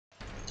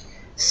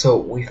So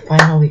we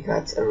finally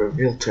got a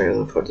reveal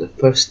trailer for the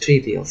first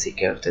 3 DLC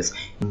characters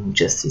in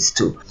Injustice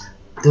 2.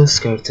 Those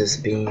characters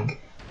being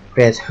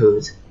Red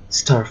Hood,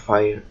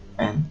 Starfire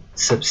and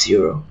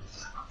Sub-Zero.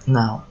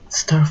 Now,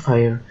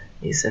 Starfire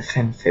is a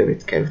fan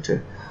favorite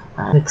character.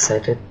 I'm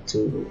excited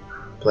to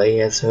play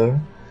as her.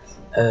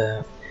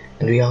 And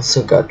we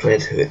also got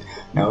Red Hood.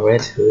 Now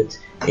Red Hood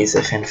is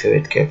a fan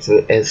favorite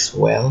character as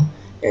well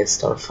as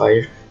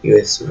Starfire. He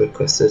was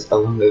requested a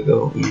long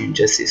ago in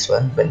Injustice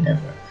 1 but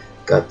never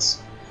got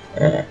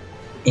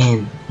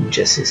in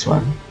Injustice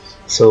 1.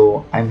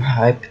 So I'm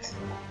hyped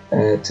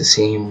to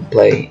see him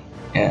play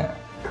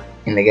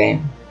in the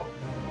game.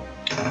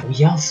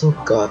 We also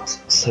got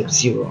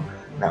Sub-Zero.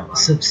 Now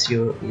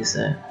Sub-Zero is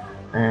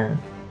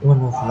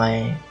one of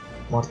my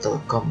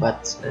Mortal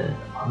Kombat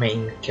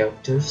main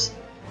characters,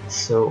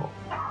 so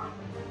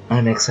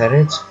I'm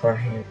excited for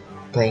him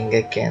playing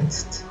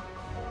against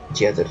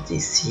the other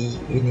DC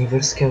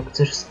Universe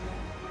characters,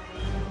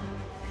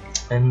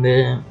 and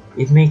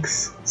it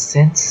makes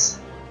sense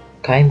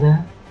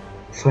kinda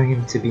for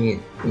him to be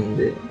in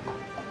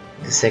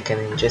the second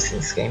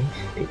Injustice game,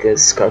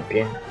 because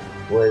Scorpion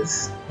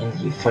was in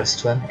the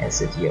first one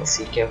as a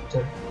DLC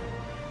character.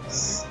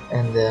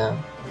 And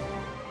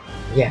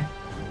yeah,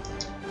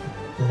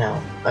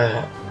 now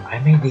I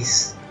made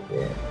this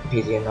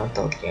video not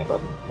talking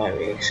about my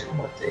reaction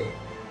about the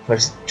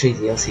first 3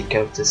 DLC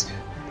characters,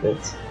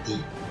 but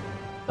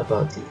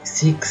about the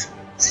 6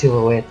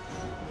 silhouette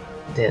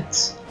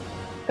that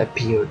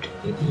appeared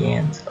in the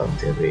end of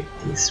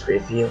this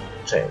reveal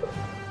trailer.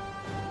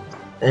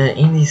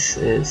 In these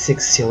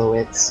 6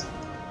 silhouettes,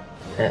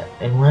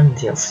 in one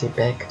DLC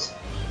pack,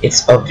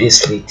 it's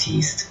obviously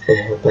teased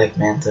Black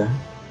Manta,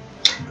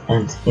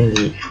 and in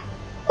the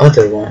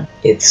other one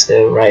it's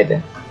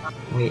Raiden.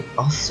 We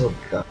also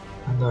got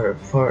another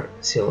 4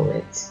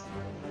 silhouettes.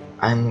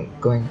 I'm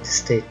going to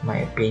state my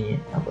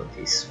opinion about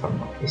this for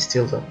now. We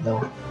still don't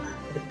know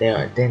their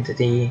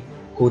identity,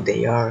 who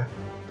they are,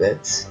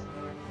 but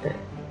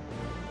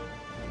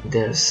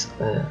there's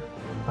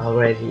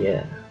already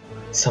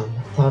some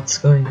thoughts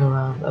going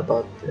around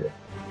about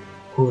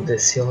who the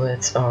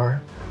silhouettes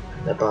are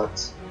and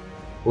about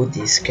who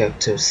these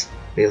characters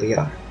really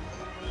are.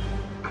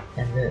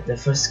 And the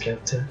first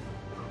character,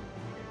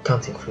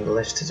 counting from the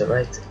left to the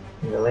right,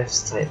 on the left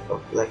side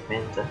of Black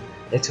Manta,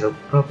 it will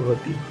probably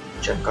be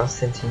John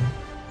Constantine,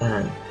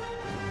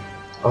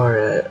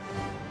 or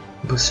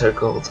Booster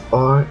Gold,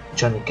 or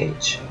Johnny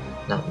Cage.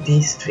 Now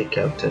these 3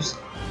 characters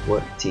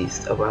were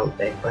teased a while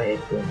back by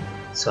everyone,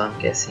 so I'm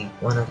guessing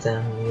one of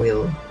them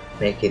will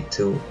make it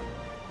to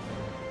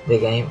the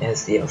game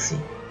as DLC.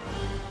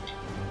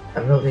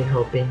 I'm really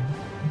hoping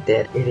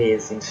that it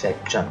is in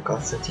fact John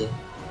Constantine,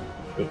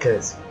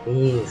 because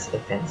he is a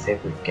fan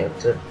favorite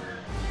character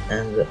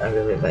and I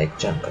really like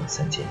John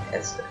Constantine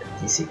as a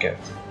DC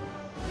character.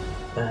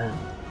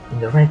 On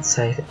the right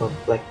side of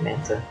Black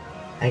Manta,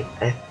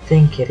 I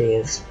think it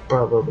is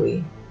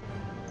probably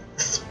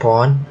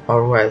Spawn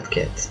or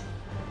Wildcat,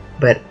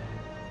 but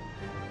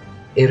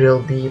it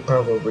will be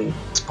probably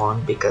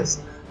Spawn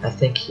because I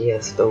think he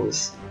has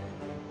those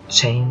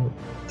chain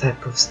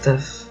type of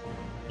stuff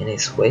in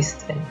his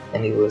waist,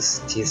 and he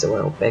was teased a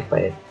while back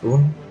by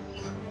Boone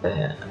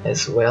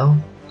as well,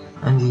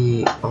 and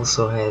he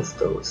also has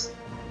those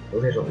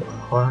little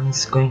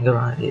horns going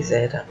around his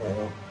head. I don't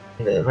know.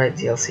 In the right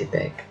DLC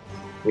pack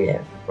we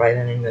have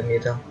Raiden in the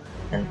middle,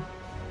 and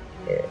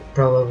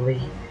probably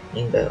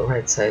in the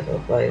right side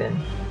of Raiden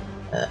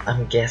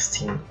I'm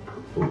guessing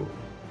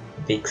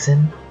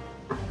Vixen,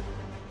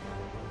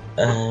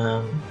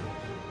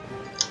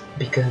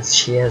 because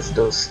she has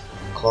those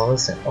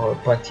claws or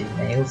pointed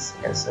nails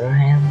as her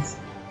hands,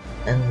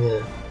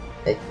 and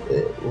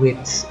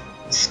with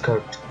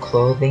skirt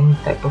clothing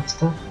type of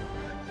stuff.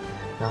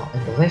 Now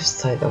on the left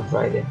side of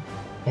Raiden,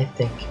 I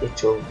think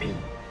it will be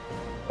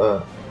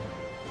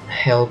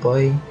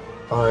Hellboy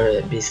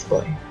or Beast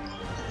Boy.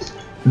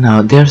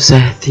 Now there's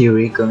a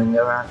theory going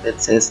around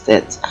that says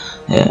that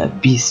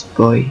Beast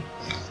Boy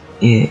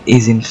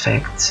is in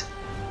fact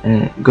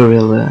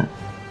gorilla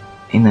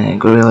in a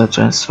gorilla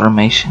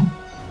transformation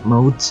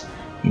mode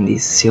in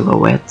this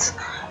silhouette,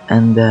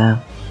 and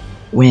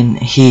when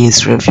he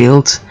is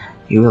revealed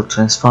he will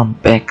transform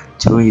back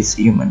to his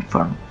human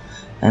form.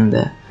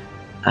 And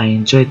I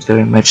enjoyed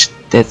very much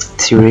that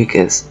theory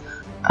because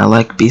I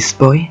like Beast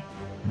Boy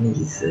and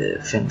he's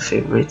a fan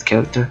favorite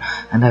character,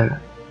 and I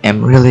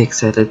am really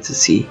excited to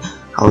see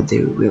how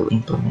they will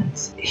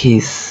implement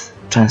his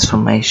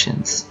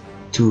transformations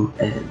to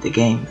the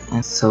game,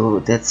 and so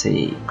that's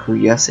a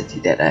curiosity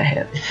that I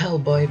have.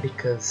 Hellboy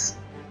because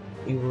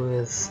he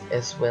was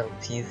as well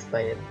teased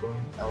by Ed Boon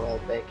a while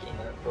back in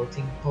a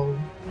voting poll.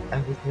 I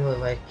would really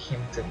like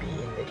him to be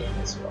in the game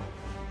as well.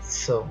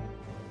 So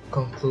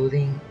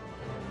concluding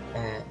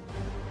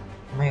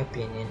my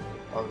opinion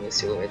on the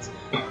silhouettes,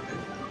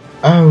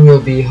 I will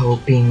be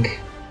hoping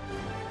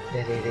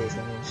that it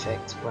isn't in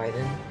fact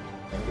Raiden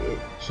and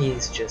he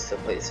is just a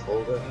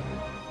placeholder,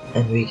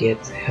 and we get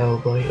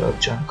Hellboy or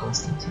John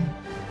Constantine,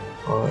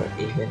 or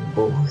even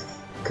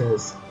both.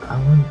 because I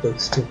want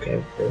those two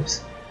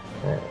characters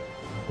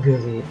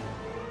really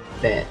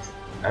bad.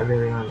 I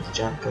really want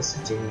John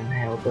Constantine and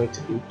Hellboy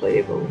to be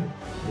playable in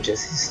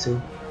Injustice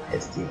 2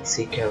 as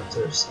DLC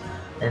characters,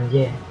 and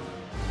yeah,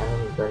 I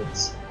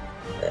want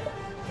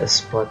a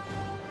spot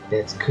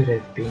that could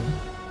have been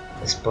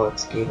a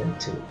spot given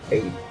to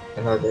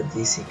another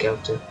DC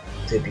character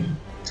to be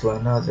to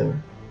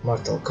another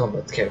Mortal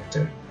Kombat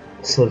character.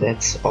 So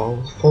that's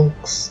all,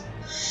 folks.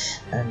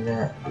 And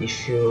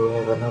if you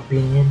have an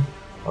opinion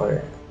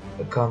or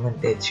a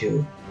comment that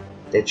you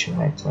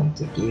might want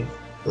to give,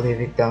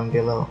 leave it down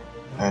below,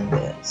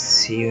 and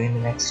see you in the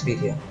next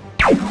video.